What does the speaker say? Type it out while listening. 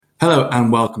Hello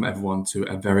and welcome everyone to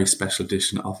a very special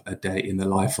edition of A Day in the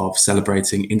Life of,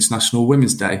 celebrating International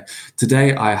Women's Day.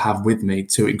 Today I have with me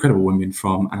two incredible women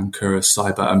from Ankura's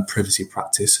cyber and privacy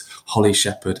practice, Holly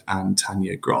Shepherd and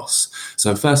Tanya Gross.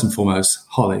 So first and foremost,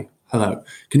 Holly, hello.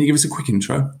 Can you give us a quick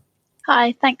intro?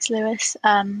 Hi, thanks Lewis.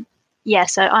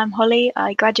 So I'm Holly.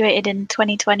 I graduated in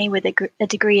 2020 with a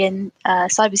degree in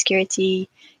cybersecurity,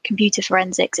 computer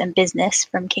forensics and business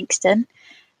from Kingston.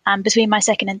 And between my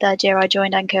second and third year, I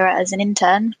joined Ankura as an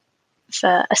intern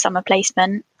for a summer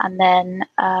placement, and then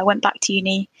went back to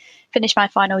uni, finished my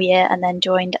final year, and then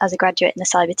joined as a graduate in the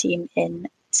cyber team in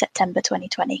September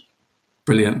 2020.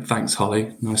 Brilliant. Thanks,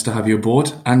 Holly. Nice to have you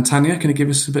aboard. And Tanya, can you give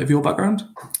us a bit of your background?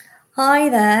 Hi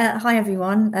there. Hi,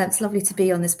 everyone. It's lovely to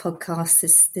be on this podcast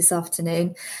this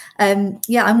afternoon. I'm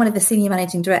one of the senior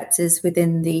managing directors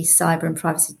within the cyber and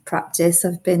privacy practice.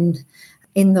 I've been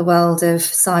in the world of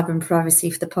cyber and privacy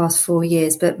for the past 4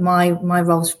 years, but my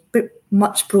role's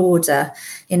much broader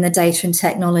in the data and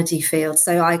technology field.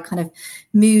 So I kind of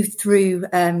moved through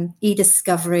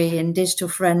e-discovery and digital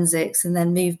forensics and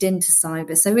then moved into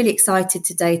cyber. So really excited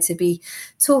today to be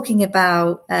talking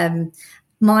about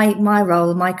my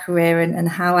role, my career and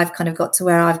how I've kind of got to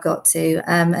where I've got to,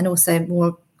 and also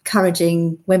more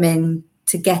encouraging women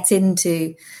to get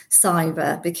into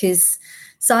cyber, because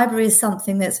cyber is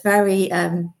something that's very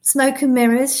smoke and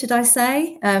mirrors, should I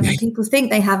say. People think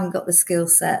they haven't got the skill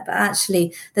set, but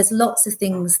actually there's lots of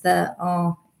things that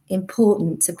are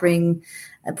important to bring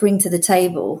to the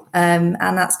table. And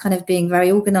that's kind of being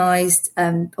very organised,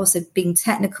 also being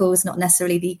technical is not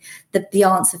necessarily the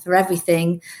answer for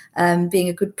everything, being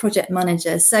a good project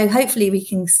manager. So hopefully we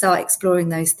can start exploring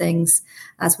those things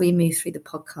as we move through the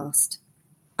podcast.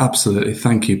 Absolutely.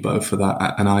 Thank you both for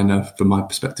that. And I know from my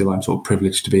perspective, I'm sort of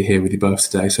privileged to be here with you both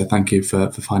today. So thank you for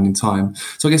finding time.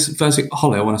 So I guess firstly,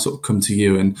 Holly, I want to sort of come to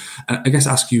you and I guess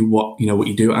ask you what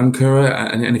you do at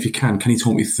Ankura. And if you can you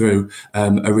talk me through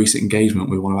a recent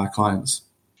engagement with one of our clients?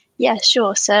 Yeah,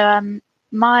 sure. So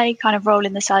my kind of role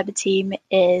in the cyber team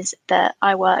is that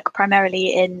I work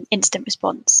primarily in incident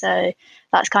response. So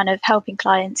that's kind of helping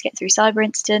clients get through cyber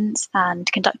incidents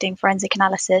and conducting forensic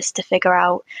analysis to figure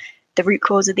out the root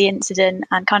cause of the incident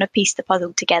and kind of piece the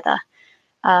puzzle together.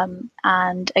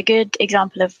 And a good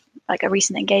example of like a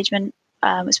recent engagement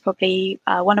was probably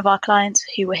one of our clients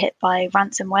who were hit by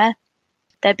ransomware.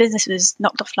 Their business was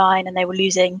knocked offline and they were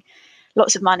losing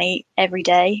lots of money every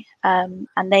day, and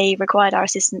they required our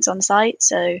assistance on site.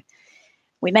 So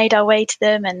we made our way to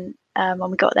them, and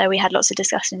when we got there, we had lots of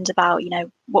discussions about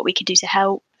what we could do to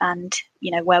help and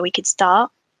where we could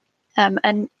start.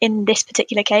 And in this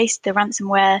particular case, the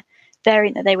ransomware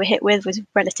variant that they were hit with was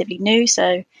relatively new,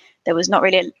 so there was not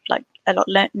really a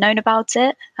lot known about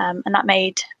it, and that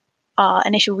made our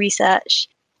initial research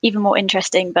even more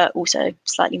interesting, but also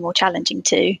slightly more challenging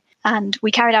too. And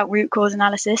we carried out root cause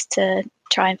analysis to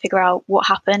try and figure out what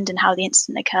happened and how the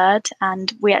incident occurred,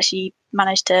 and we actually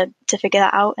managed to figure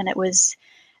that out. And it was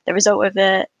the result of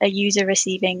a user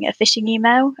receiving a phishing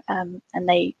email, and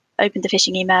they opened the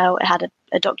phishing email. It had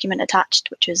a document attached,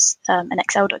 which was an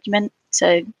Excel document.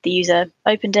 So the user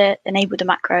opened it, enabled the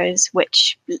macros,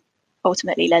 which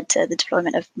ultimately led to the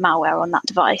deployment of malware on that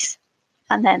device.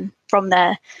 And then from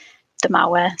there, the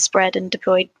malware spread and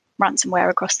deployed ransomware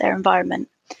across their environment.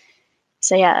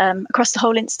 So across the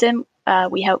whole incident,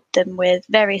 we helped them with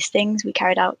various things. We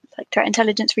carried out threat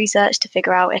intelligence research to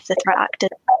figure out if the threat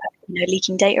acted,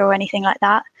 leaking data or anything like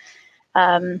that.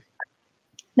 Then,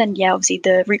 obviously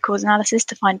the root cause analysis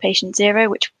to find patient zero,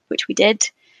 which we did.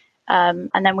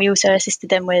 And then we also assisted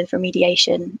them with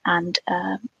remediation and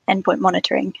endpoint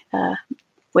monitoring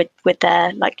with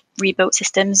their rebuilt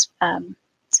systems.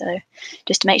 So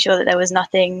just to make sure that there was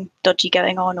nothing dodgy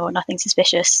going on or nothing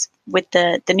suspicious with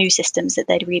the new systems that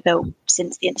they'd rebuilt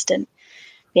since the incident.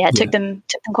 It took them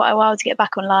quite a while to get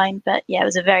back online, but it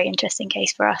was a very interesting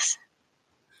case for us.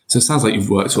 So it sounds like you've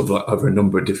worked sort of over a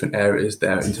number of different areas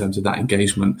there in terms of that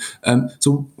engagement.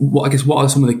 So what are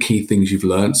some of the key things you've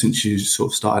learned since you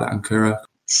sort of started at Ankura?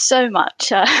 So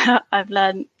much. I've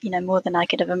learned, more than I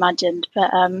could have imagined.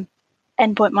 But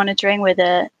endpoint monitoring with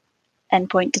a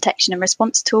endpoint detection and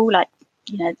response tool,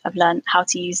 I've learned how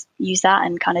to use that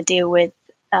and kind of deal with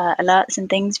alerts and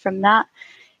things from that.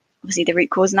 Obviously, the root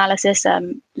cause analysis,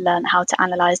 learn how to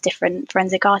analyze different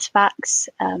forensic artifacts,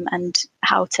 and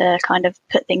how to kind of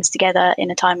put things together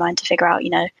in a timeline to figure out,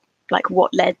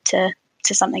 what led to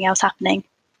something else happening.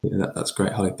 Yeah, that's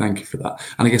great, Holly. Thank you for that.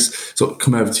 And I guess sort of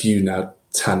come over to you now,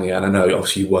 Tanya, and I know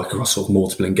obviously you work across sort of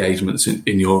multiple engagements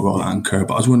in your role at Ankura,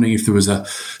 but I was wondering if there was a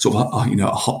sort of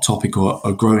a hot topic or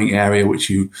a growing area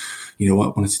which you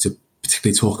wanted to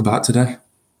particularly talk about today.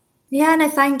 Yeah, no,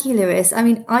 thank you, Lewis. I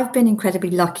mean, I've been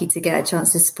incredibly lucky to get a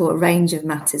chance to support a range of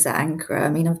matters at Ankura. I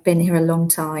mean, I've been here a long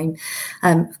time.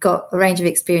 I've got a range of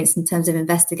experience in terms of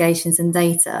investigations and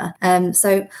data. It's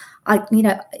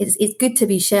good to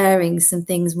be sharing some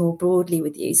things more broadly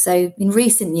with you. So in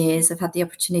recent years, I've had the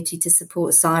opportunity to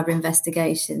support cyber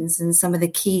investigations, and some of the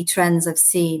key trends I've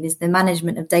seen is the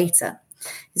management of data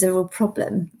is a real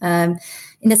problem.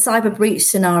 In a cyber breach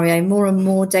scenario, more and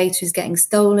more data is getting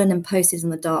stolen and posted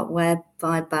on the dark web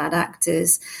by bad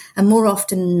actors. And more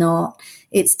often than not,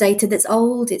 it's data that's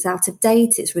old, it's out of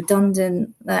date, it's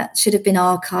redundant, that should have been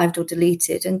archived or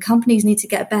deleted. And companies need to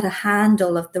get a better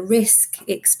handle of the risk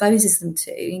it exposes them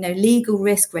to, legal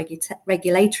risk,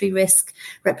 regulatory risk,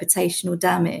 reputational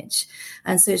damage.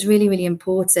 And so it's really, really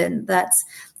important that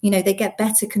they get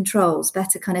better controls,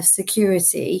 better kind of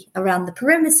security around the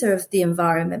perimeter of the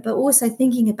environment, but also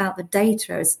thinking about the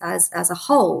data as a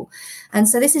whole. And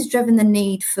so this has driven the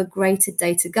need for greater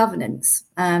data governance.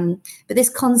 But this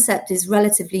concept is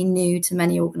relatively new to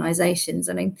many organizations.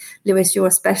 I mean, Lewis, you're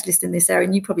a specialist in this area,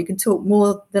 and you probably can talk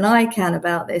more than I can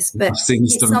about this. But I've seen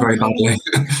this done very badly.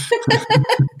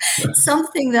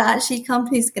 Something that actually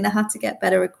companies are going to have to get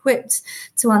better equipped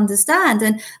to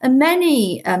understand. And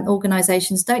many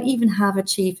organizations don't even have a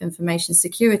chief information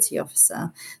security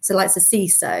officer. So like a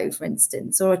CISO, for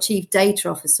instance, or a chief data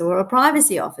officer or a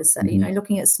privacy officer,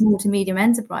 looking at small to medium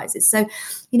enterprises. So,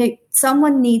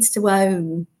 someone needs to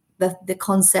own the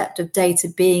concept of data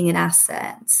being an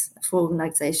asset for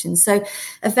organizations. So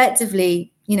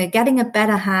effectively, getting a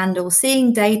better handle,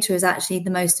 seeing data as actually the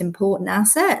most important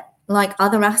asset, like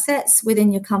other assets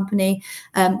within your company,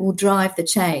 will drive the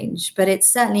change. But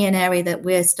it's certainly an area that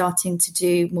we're starting to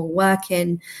do more work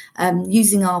in,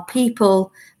 using our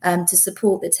people to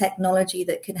support the technology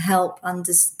that can help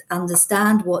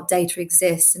understand what data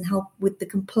exists and help with the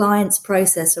compliance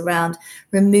process around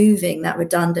removing that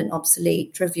redundant,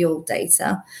 obsolete, trivial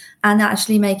data, and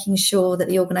actually making sure that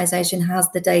the organization has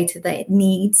the data that it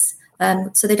needs,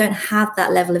 so they don't have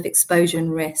that level of exposure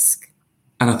and risk.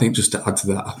 And I think just to add to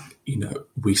that,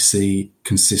 we see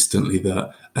consistently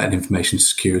that an information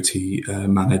security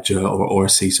manager or a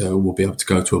CISO will be able to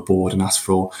go to a board and ask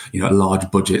for,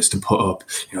 large budgets to put up,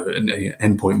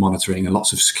 endpoint monitoring and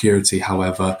lots of security.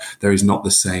 However, there is not the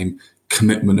same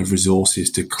commitment of resources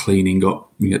to cleaning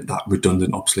up that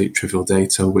redundant, obsolete, trivial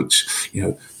data, which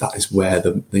that is where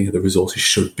the resources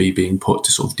should be being put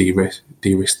to sort of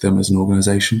de-risk them as an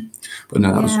organisation. But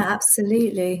no,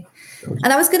 absolutely.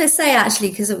 And I was going to say, actually,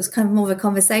 because it was kind of more of a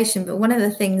conversation, but one of the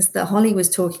things that Holly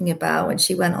was talking about when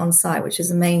she went on site, which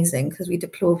is amazing because we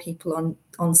deploy people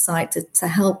on site to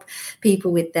help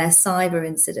people with their cyber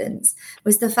incidents,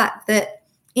 was the fact that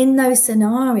in those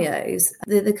scenarios,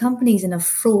 the company's in a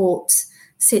fraught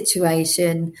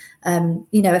situation.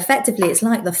 Effectively, it's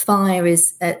like the fire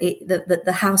is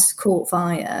the house caught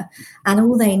fire, and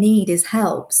all they need is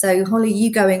help. So, Holly,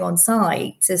 you going on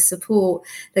site to support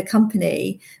the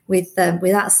company with that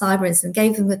cyber incident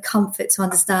gave them the comfort to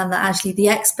understand that actually the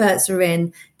experts are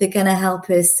in. They're going to help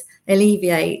us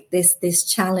alleviate this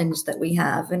challenge that we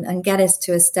have and get us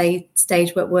to a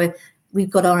stage where we've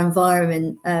got our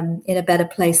environment in a better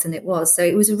place than it was. So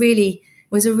it was a really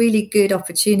good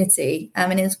opportunity.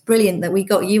 And it's brilliant that we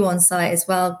got you on site as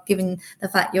well, given the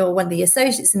fact you're one of the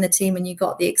associates in the team and you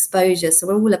got the exposure. So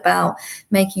we're all about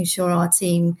making sure our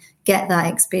team get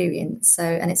that experience.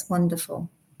 And it's wonderful.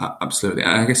 Absolutely.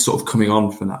 And I guess sort of coming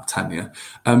on from that, Tanya,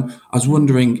 I was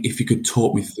wondering if you could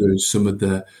talk me through some of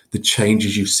the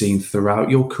changes you've seen throughout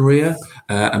your career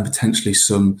and potentially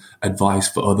some advice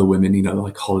for other women,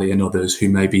 like Holly and others who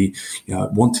may be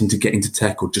wanting to get into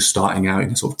tech or just starting out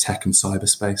in sort of tech and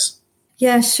cyberspace.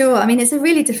 Yeah, sure. I mean, it's a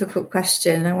really difficult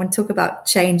question. I want to talk about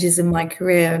changes in my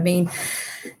career. I mean,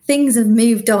 things have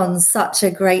moved on such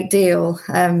a great deal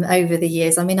over the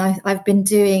years. I mean, I've been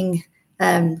doing...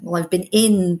 I've been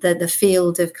in the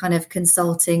field of kind of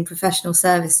consulting professional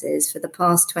services for the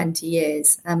past 20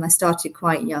 years. I started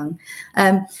quite young.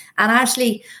 And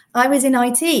actually, I was in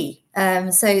IT.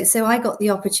 So I got the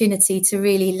opportunity to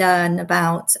really learn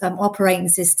about operating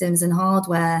systems and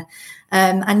hardware,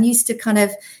 and used to kind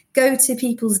of go to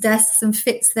people's desks and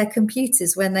fix their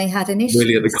computers when they had an issue.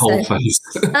 Really at the coal face.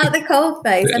 At the coal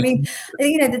face. I mean,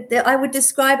 I would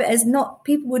describe it as not,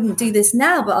 people wouldn't do this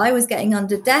now, but I was getting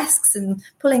under desks and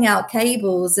pulling out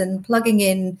cables and plugging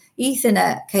in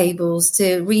Ethernet cables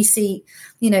to reseat,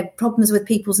 problems with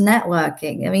people's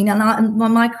networking. I mean, and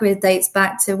my career dates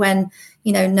back to when,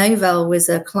 Novell was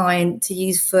a client to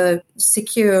use for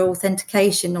secure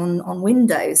authentication on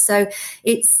Windows. So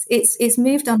it's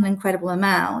moved on an incredible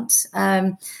amount.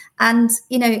 And And,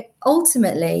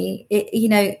 ultimately,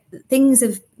 things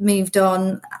have moved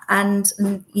on, and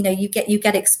you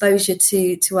get exposure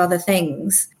to other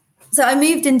things. So I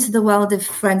moved into the world of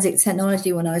forensic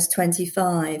technology when I was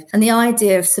 25, and the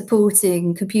idea of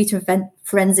supporting computer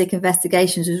forensic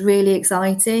investigations was really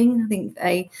exciting. I think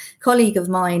a colleague of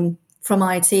mine from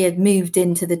IT had moved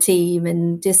into the team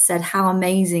and just said how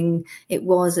amazing it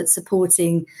was at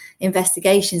supporting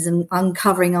investigations and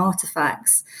uncovering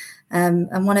artifacts.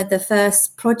 And one of the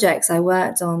first projects I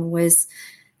worked on was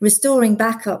restoring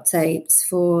backup tapes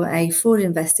for a fraud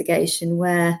investigation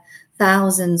where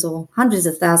thousands or hundreds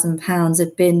of thousands of pounds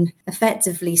had been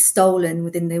effectively stolen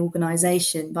within the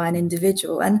organisation by an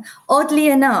individual. And oddly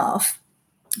enough,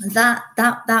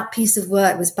 that piece of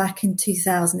work was back in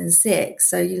 2006.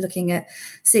 So you're looking at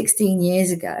 16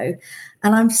 years ago.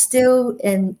 And I'm still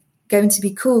going to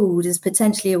be called as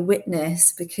potentially a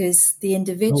witness because the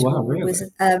individual was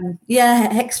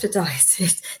extradited.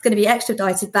 It's going to be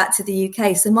extradited back to the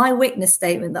UK. So my witness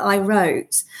statement that I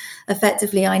wrote,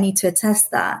 effectively, I need to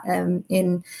attest that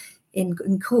in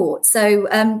court.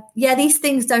 So these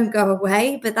things don't go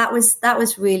away, but that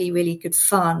was really, really good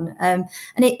fun. And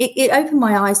it opened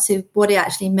my eyes to what it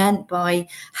actually meant by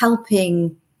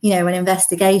helping an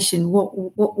investigation,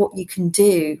 what you can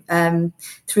do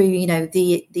through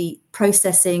the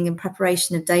processing and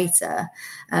preparation of data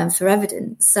for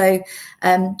evidence. So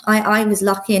I was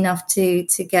lucky enough to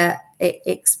get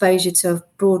exposure to a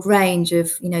broad range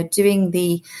of doing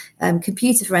the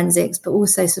computer forensics, but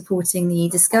also supporting the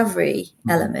discovery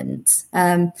element,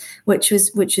 which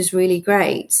was really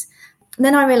great. And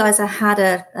then I realized I had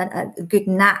a good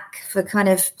knack for kind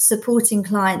of supporting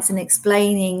clients and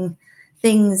explaining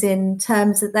things in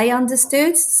terms that they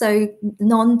understood, so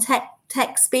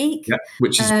non-tech speak,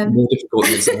 which is more difficult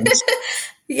than it sounds.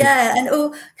 And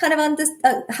all kind of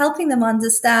helping them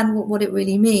understand what it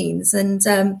really means. And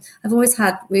I've always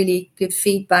had really good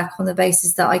feedback on the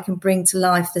basis that I can bring to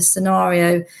life the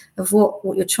scenario of what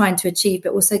you're trying to achieve,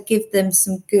 but also give them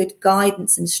some good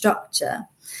guidance and structure.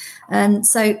 And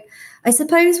so I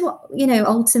suppose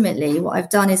ultimately what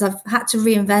I've done is I've had to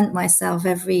reinvent myself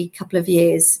every couple of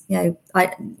years. You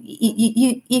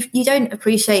don't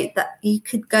appreciate that you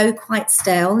could go quite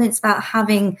stale. And it's about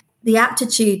having the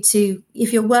aptitude to,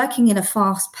 if you're working in a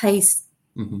fast-paced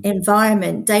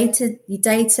environment, data,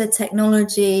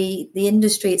 technology, the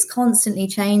industry, it's constantly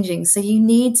changing. So you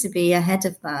need to be ahead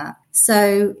of that.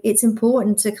 So it's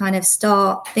important to kind of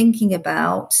start thinking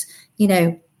about,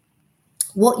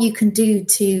 what you can do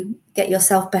to get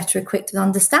yourself better equipped with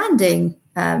understanding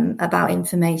about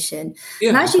information.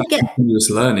 And as you get continuous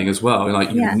learning as well,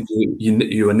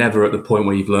 you are never at the point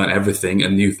where you've learned everything,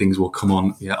 and new things will come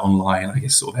on online, I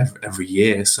guess, sort of every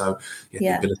year. So the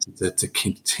ability to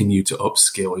continue to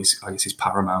upskill is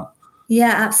paramount.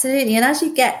 Yeah, absolutely. And as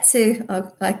you get to,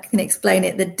 I can explain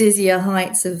it, the dizzier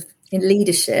heights in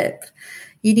leadership,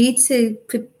 you need to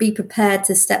be prepared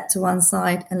to step to one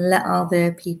side and let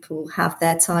other people have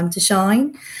their time to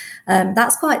shine.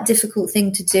 That's quite a difficult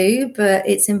thing to do, but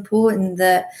it's important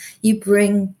that you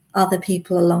bring other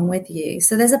people along with you.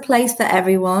 So there's a place for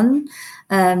everyone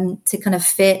to kind of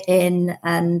fit in,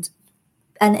 and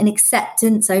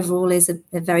acceptance overall is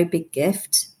a very big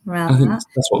gift around that.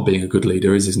 That's what being a good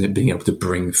leader is, isn't it? Being able to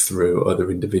bring through other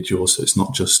individuals. So it's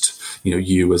not just,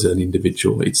 you as an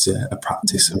individual, it's a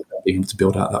practice of being able to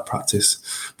build out that practice.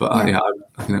 But I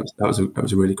think that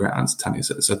was a really great answer, Tanya.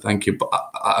 So thank you. But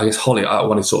I guess, Holly, I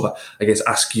want to sort of,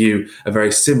 ask you a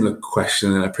very similar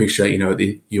question. And I appreciate,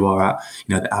 that you are at,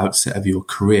 the outset of your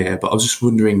career, but I was just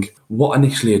wondering what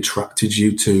initially attracted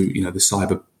you to, the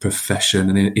cyber profession,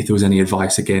 and if there was any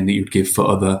advice again that you'd give for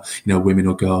other women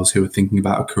or girls who are thinking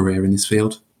about a career in this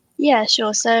field. Yeah,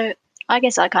 sure. So I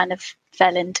guess I kind of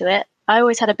fell into it. I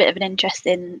always had a bit of an interest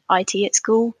in IT at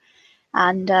school,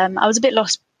 and I was a bit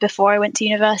lost before I went to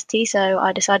university, so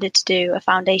I decided to do a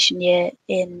foundation year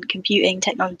in computing,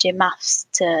 technology and maths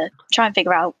to try and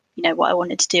figure out what I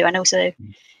wanted to do, and also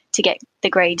to get the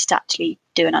grades to actually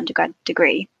do an undergrad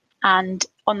degree. And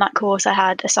on that course, I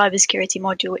had a cybersecurity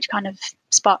module, which kind of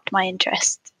sparked my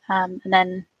interest. And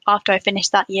then after I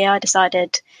finished that year, I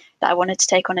decided that I wanted to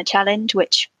take on a challenge,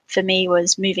 which for me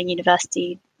was moving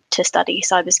university to study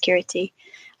cybersecurity.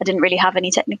 I didn't really have any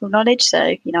technical knowledge, so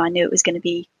I knew it was going to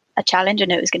be a challenge. I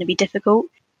knew it was going to be difficult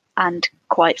and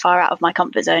quite far out of my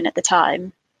comfort zone at the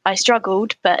time. I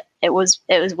struggled, but it was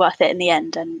worth it in the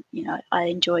end, and I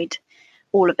enjoyed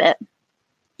all of it.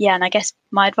 Yeah, and I guess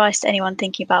my advice to anyone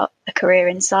thinking about a career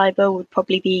in cyber would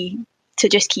probably be to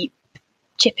just keep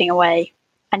chipping away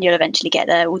and you'll eventually get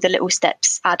there. All the little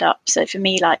steps add up. So for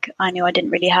me, like, I knew I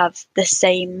didn't really have the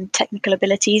same technical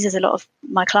abilities as a lot of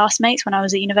my classmates when I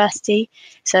was at university.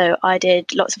 So I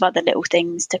did lots of other little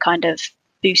things to kind of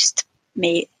boost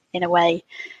me in a way.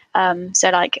 So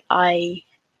like I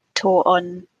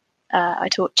taught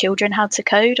children how to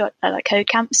code, like code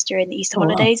camps during the Easter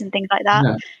holidays and things like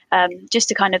that, just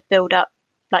to kind of build up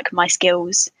like my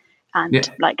skills and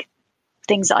like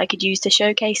things that I could use to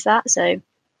showcase that. So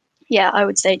yeah, I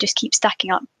would say just keep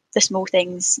stacking up the small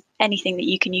things, anything that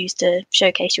you can use to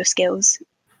showcase your skills.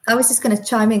 I was just going to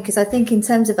chime in because I think in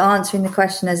terms of answering the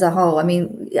question as a whole, I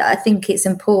mean, I think it's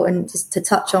important just to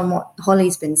touch on what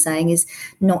Holly's been saying, is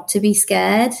not to be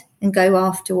scared and go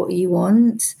after what you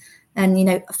want, and, you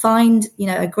know, find, you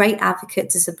know, a great advocate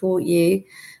to support you,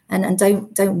 and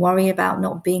don't worry about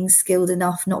not being skilled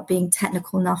enough, not being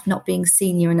technical enough, not being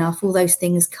senior enough. All those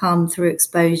things come through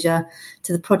exposure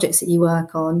to the projects that you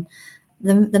work on.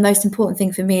 The most important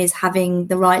thing for me is having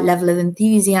the right level of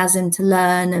enthusiasm to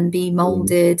learn and be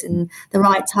molded, and the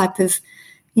right type of,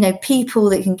 you know, people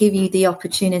that can give you the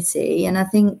opportunity. And I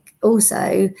think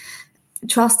also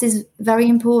trust is very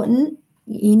important.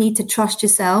 You need to trust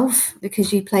yourself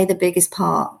because you play the biggest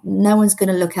part. No one's going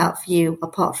to look out for you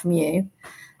apart from you.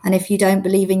 And if you don't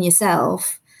believe in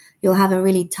yourself, you'll have a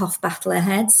really tough battle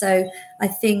ahead. So I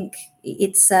think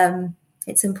it's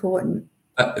important.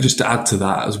 Just to add to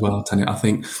that as well, Tanya, I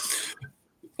think,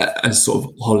 as sort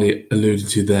of Holly alluded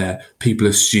to there, people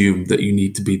assume that you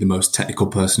need to be the most technical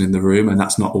person in the room, and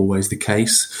that's not always the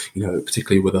case. You know,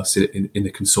 particularly with us in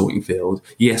the consulting field,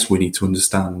 yes, we need to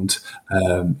understand,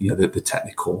 the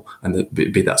technical and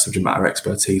be that subject matter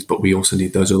expertise, but we also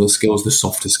need those other skills, the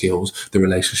softer skills, the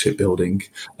relationship building,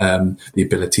 the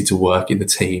ability to work in the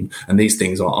team. And these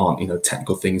things aren't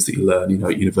technical things that you learn,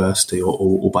 at university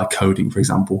or by coding, for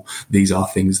example. These are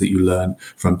things that you learn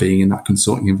from being in that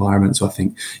consulting environment. So I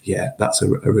think, yeah, that's a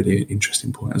really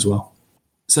interesting point as well.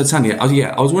 So Tanya,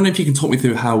 I was wondering if you can talk me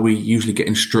through how we usually get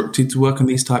instructed to work on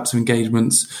these types of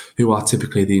engagements, who are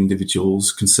typically the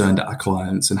individuals concerned at our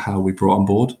clients, and how we brought on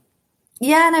board.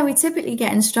 Yeah, no, we typically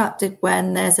get instructed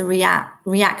when there's a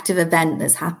reactive event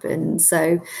that's happened.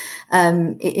 So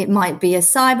it might be a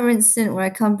cyber incident where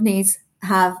companies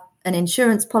have an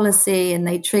insurance policy and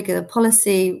they trigger a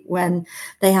policy when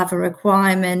they have a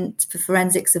requirement for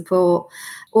forensic support.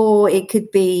 Or it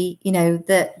could be,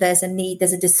 that there's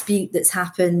a dispute that's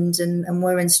happened and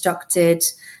we're instructed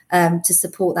to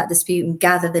support that dispute and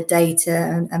gather the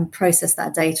data and process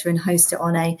that data and host it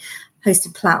on a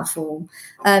hosted platform.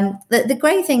 The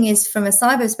great thing is, from a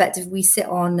cyber perspective, we sit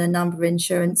on a number of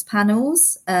insurance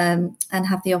panels and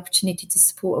have the opportunity to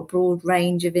support a broad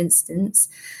range of incidents,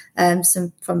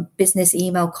 some from business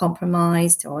email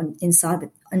compromise to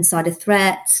insider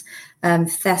threats,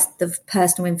 theft of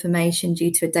personal information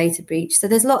due to a data breach. So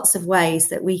there's lots of ways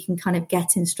that we can kind of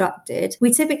get instructed.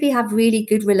 We typically have really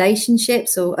good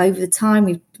relationships, or over the time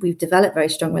we've developed very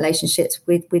strong relationships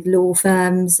with law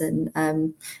firms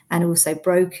and also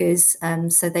brokers.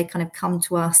 So they kind of come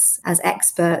to us as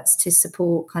experts to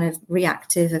support kind of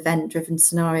reactive event-driven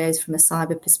scenarios from a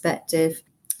cyber perspective.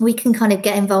 We can kind of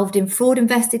get involved in fraud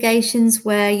investigations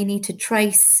where you need to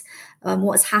trace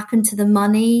what's happened to the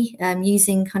money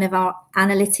using kind of our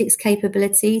analytics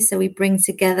capability. So we bring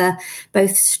together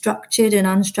both structured and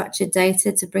unstructured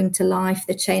data to bring to life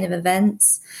the chain of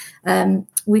events.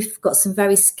 We've got some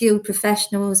very skilled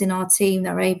professionals in our team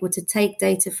that are able to take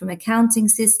data from accounting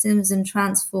systems and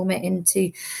transform it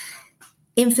into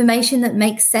information that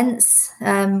makes sense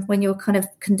when you're kind of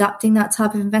conducting that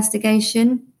type of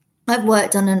investigation. I've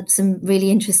worked on some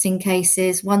really interesting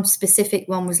cases. One specific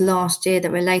one was last year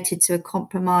that related to a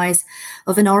compromise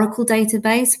of an Oracle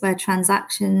database where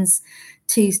transactions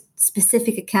to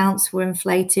specific accounts were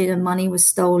inflated and money was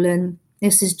stolen.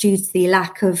 This is due to the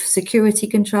lack of security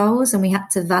controls, and we had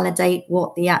to validate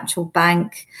what the actual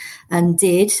bank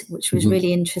did, which was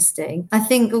really interesting. I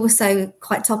think also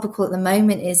quite topical at the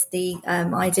moment is the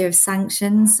idea of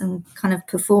sanctions and kind of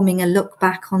performing a look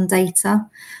back on data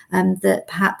that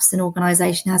perhaps an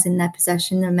organisation has in their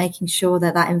possession, and making sure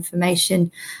that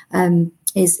information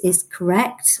is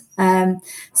correct.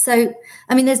 So,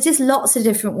 I mean, there's just lots of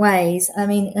different ways. I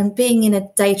mean, and being in a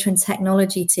data and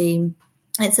technology team,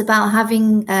 it's about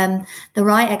having the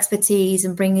right expertise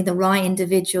and bringing the right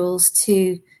individuals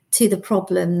to the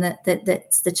problem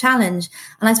that's the challenge.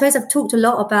 And I suppose I've talked a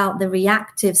lot about the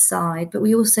reactive side, but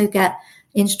we also get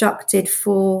instructed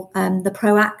for the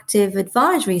proactive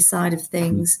advisory side of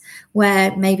things,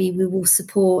 where maybe we will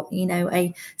support,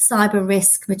 a cyber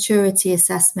risk maturity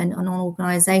assessment on an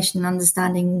organisation,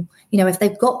 understanding, if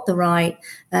they've got the right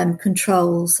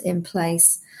controls in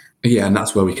place. Yeah, and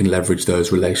that's where we can leverage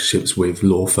those relationships with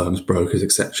law firms, brokers,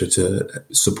 etc., to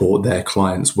support their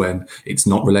clients when it's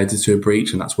not related to a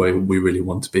breach. And that's where we really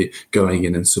want to be going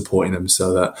in and supporting them,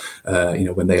 so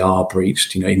that when they are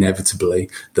breached, inevitably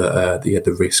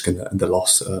the risk and the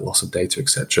loss of data,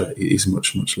 etc., is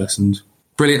much lessened.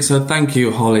 Brilliant. So thank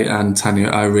you, Holly and Tanya.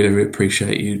 I really, really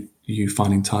appreciate you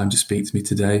finding time to speak to me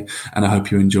today, and I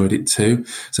hope you enjoyed it too.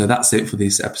 So that's it for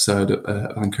this episode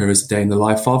of Ankura's Day in the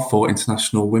Life of for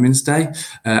International Women's Day.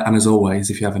 And as always,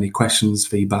 if you have any questions,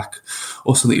 feedback,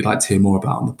 or something you'd like to hear more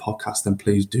about on the podcast, then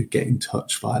please do get in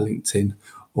touch via LinkedIn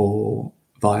or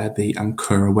via the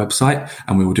Ankura website,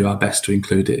 and we will do our best to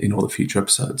include it in all the future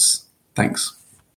episodes. Thanks.